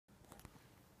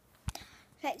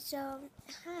Okay, so,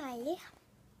 hi,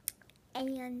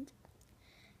 and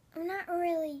I'm not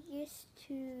really used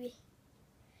to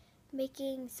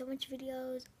making so much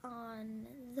videos on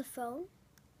the phone,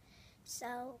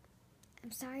 so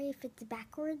I'm sorry if it's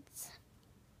backwards.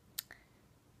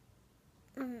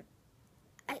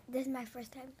 This is my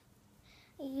first time.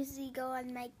 I usually go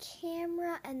on my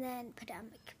camera and then put it on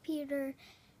my computer,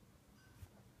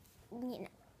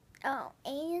 Oh,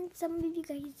 and some of you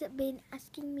guys have been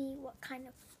asking me what kind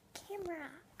of camera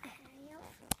I have.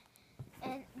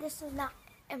 And this is not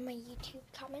in my YouTube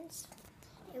comments.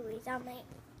 It was on my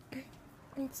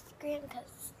Instagram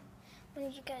because one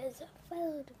of you guys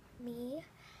followed me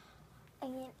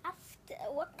and asked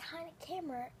what kind of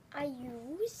camera I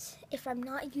use if I'm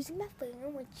not using my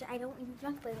phone, which I don't use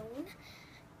my phone.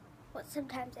 Well,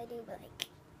 sometimes I do, but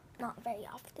not very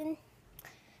often.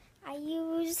 I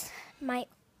use my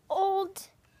old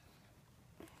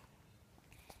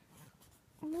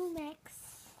Lumix.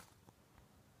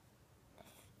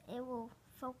 It will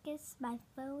focus. My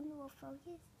phone will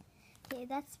focus. Okay,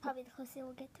 that's probably the closest it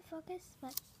will get to focus,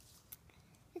 but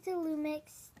it's a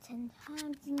Lumix 10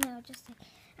 times, just like,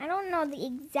 I don't know the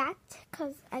exact,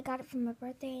 because I got it for my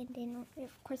birthday, and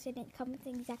of course it didn't come with the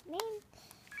exact name.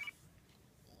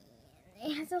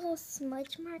 It has a little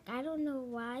smudge mark. I don't know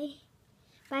why,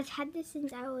 but I've had this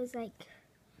since I was like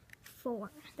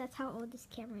 4. That's how old this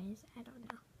camera is. I don't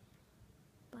know,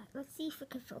 but let's see if it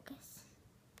can focus.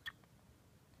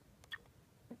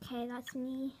 Okay, that's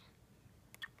me.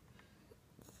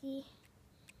 See,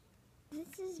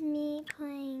 this is me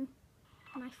playing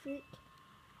my flute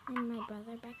and my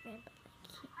brother back there, but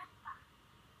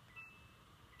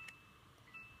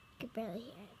I could barely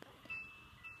hear it, but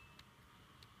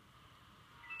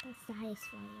that's the highest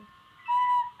volume.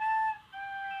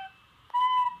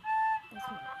 That's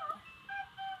me right there.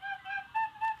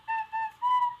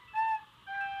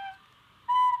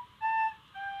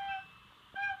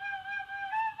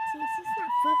 See, it's just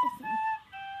not focusing.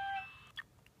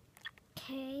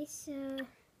 Okay, so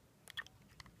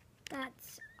that's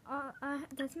all.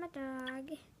 That's my dog.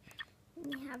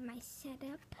 We have my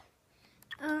setup.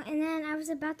 And then I was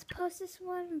about to post this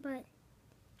one, but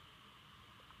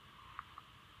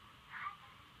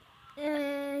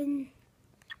I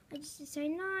just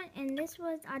decided not. And this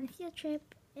was on a field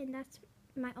trip, and that's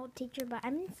my old teacher, but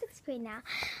I'm in 6th grade now.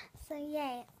 So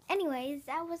yay. Anyways,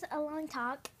 that was a long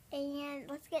talk, and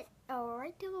let's get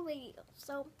right to the video.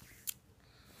 So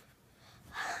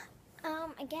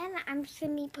again, I'm just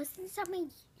gonna be posting this on my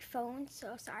phone,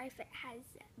 so sorry if it has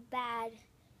bad,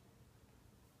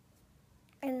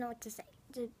 I don't know what to say,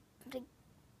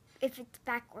 if it's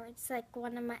backwards like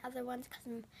one of my other ones,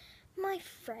 because my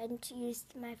friend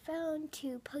used my phone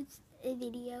to post a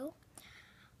video,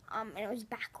 and it was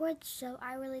backwards, so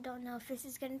I really don't know if this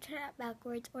is gonna turn out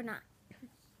backwards or not.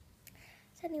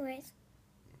 So anyways,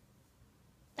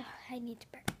 I need to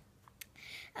burp.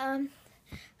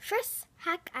 First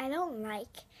hack I don't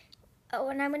like,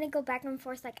 when I'm going to go back and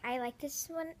forth, like I like this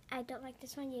one, I don't like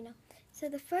this one, So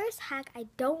the first hack I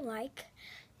don't like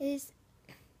is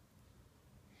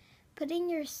putting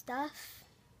your stuff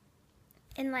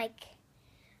in, I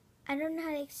don't know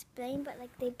how to explain, but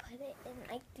they put it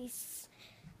in these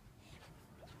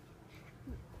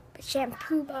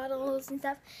shampoo bottles and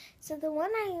stuff. So the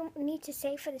one I need to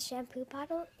say for the shampoo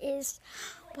bottle is,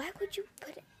 why would you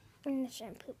put it in the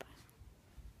shampoo bottle?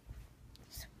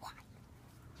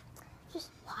 Just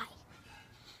why?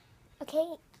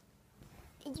 Okay,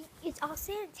 it's all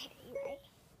sanitary, right?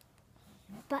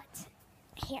 But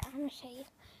here, I'm gonna show you.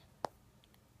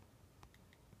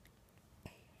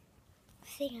 The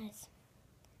thing is,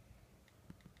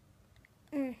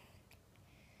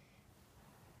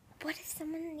 what if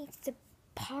someone needs to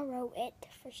borrow it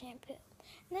for shampoo?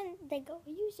 And then they go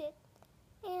use it,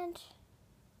 and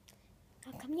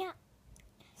not coming out.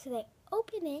 So they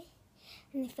open it,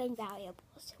 and they find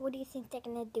valuables. What do you think they're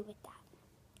gonna do with that?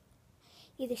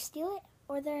 Either steal it,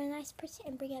 or they're a nice person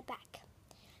and bring it back.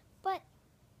 But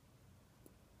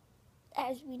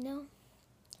as we know,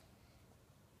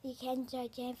 you can't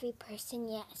judge every person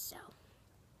yet, so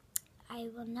I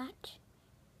will not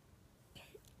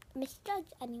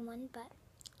misjudge anyone, but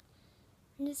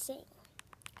I'm just saying,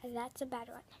 that's a bad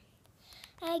one.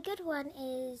 And a good one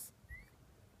is,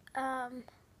 so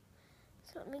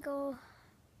let me go,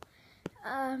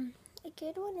 a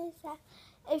good one is that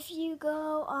if you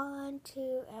go on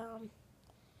to, I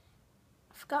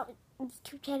forgot what the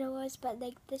YouTube channel was, but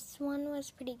this one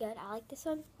was pretty good. I like this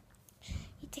one.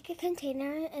 You take a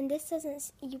container, and this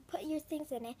doesn't, you put your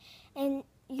things in it, and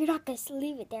you're not going to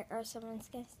leave it there or someone's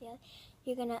going to steal it.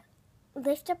 You're going to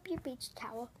lift up your beach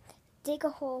towel, dig a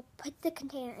hole, put the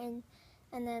container in,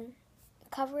 and then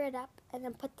cover it up, and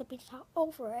then put the beach towel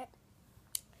over it.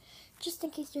 Just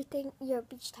in case your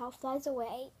beach towel flies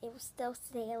away, it will still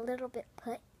stay a little bit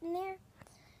put in there.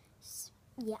 So,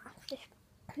 yeah, just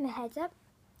a heads up.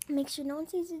 Make sure no one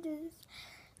sees you do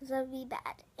this. That would be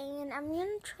bad. And I'm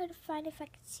going to try to find if I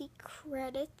can see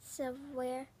credits of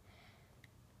where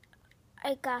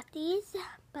I got these,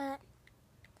 but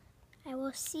I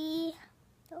will see.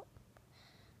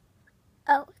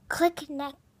 Oh, Click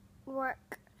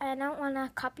Network. I don't want to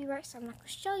copyright, so I'm not going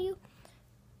to show you,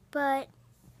 but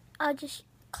I'll just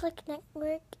Click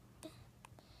Network.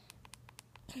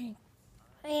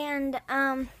 And,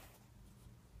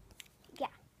 yeah.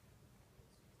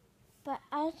 But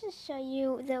I'll just show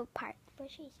you the part where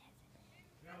she says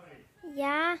it.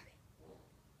 Yeah.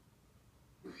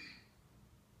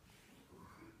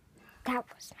 That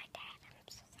was my dad. I'm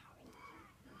so sorry.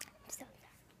 I'm so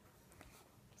sorry.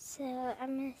 So,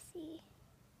 I'm going to see.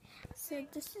 So,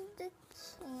 this is the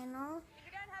channel. If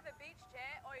you don't have a beach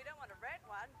chair or you don't want to rent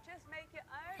one, just make your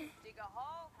own. Dig a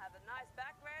hole, have a nice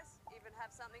backrest, even have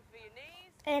something for your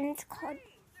knees. And it's called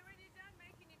So when you're done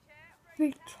making your chair,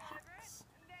 Beach Hacks.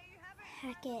 there you have it.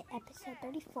 Hackett episode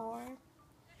 34.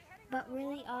 But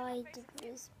really all I did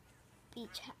was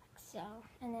beach hacks, so,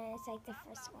 and then it's like the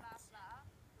first ones.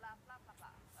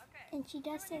 And she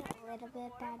does say a little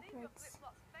bit bad words,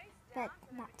 but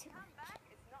not too much.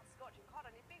 It's not scorching hot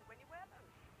on your feet when you wear them.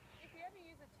 If you ever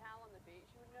use a towel on the beach,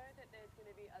 you would know that there's going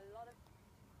to be a lot of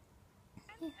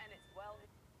and it's well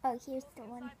Oh, here's the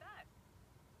one. inside that.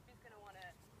 Who's going to want to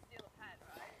steal a pad,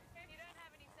 right? If you don't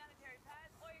have any sanitary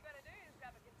pads, all you got to do is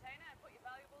grab a container and put your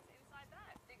valuables inside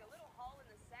that. Dig a little hole in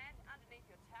the sand underneath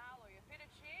your towel or your fitted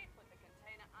sheet, put the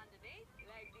container underneath,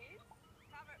 like this,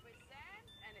 cover it with sand,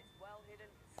 and it's well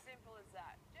hidden. Simple as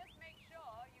that. Just make sure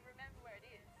you remember where it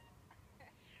is.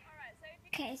 Alright, so if you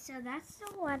Okay, so that's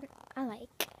the one I like.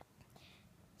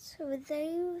 So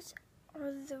those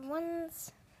are the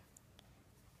ones,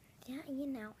 yeah, you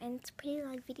know, and it's a pretty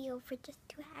long video for just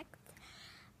 2 hacks,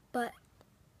 but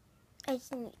I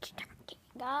just need to talk to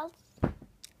you guys.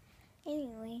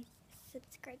 Anyways,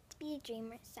 subscribe to Be a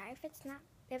Dreamer. Sorry if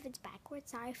it's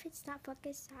backwards. Sorry if it's not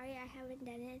focused. Sorry I haven't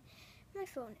done it on my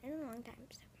phone in a long time.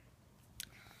 So.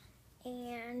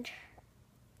 And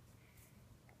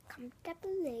comment down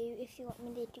below if you want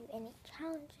me to do any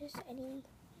challenges, anything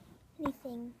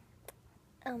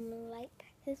like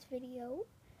this video.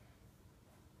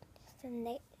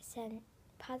 Send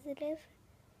positive,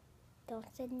 don't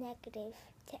send negative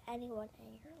to anyone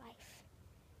in your life.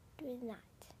 Do not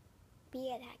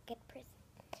be a good person.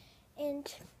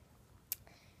 And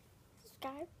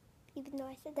subscribe, even though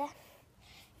I said that.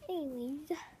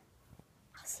 Anyways,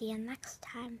 I'll see you next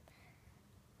time.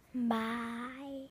 Bye.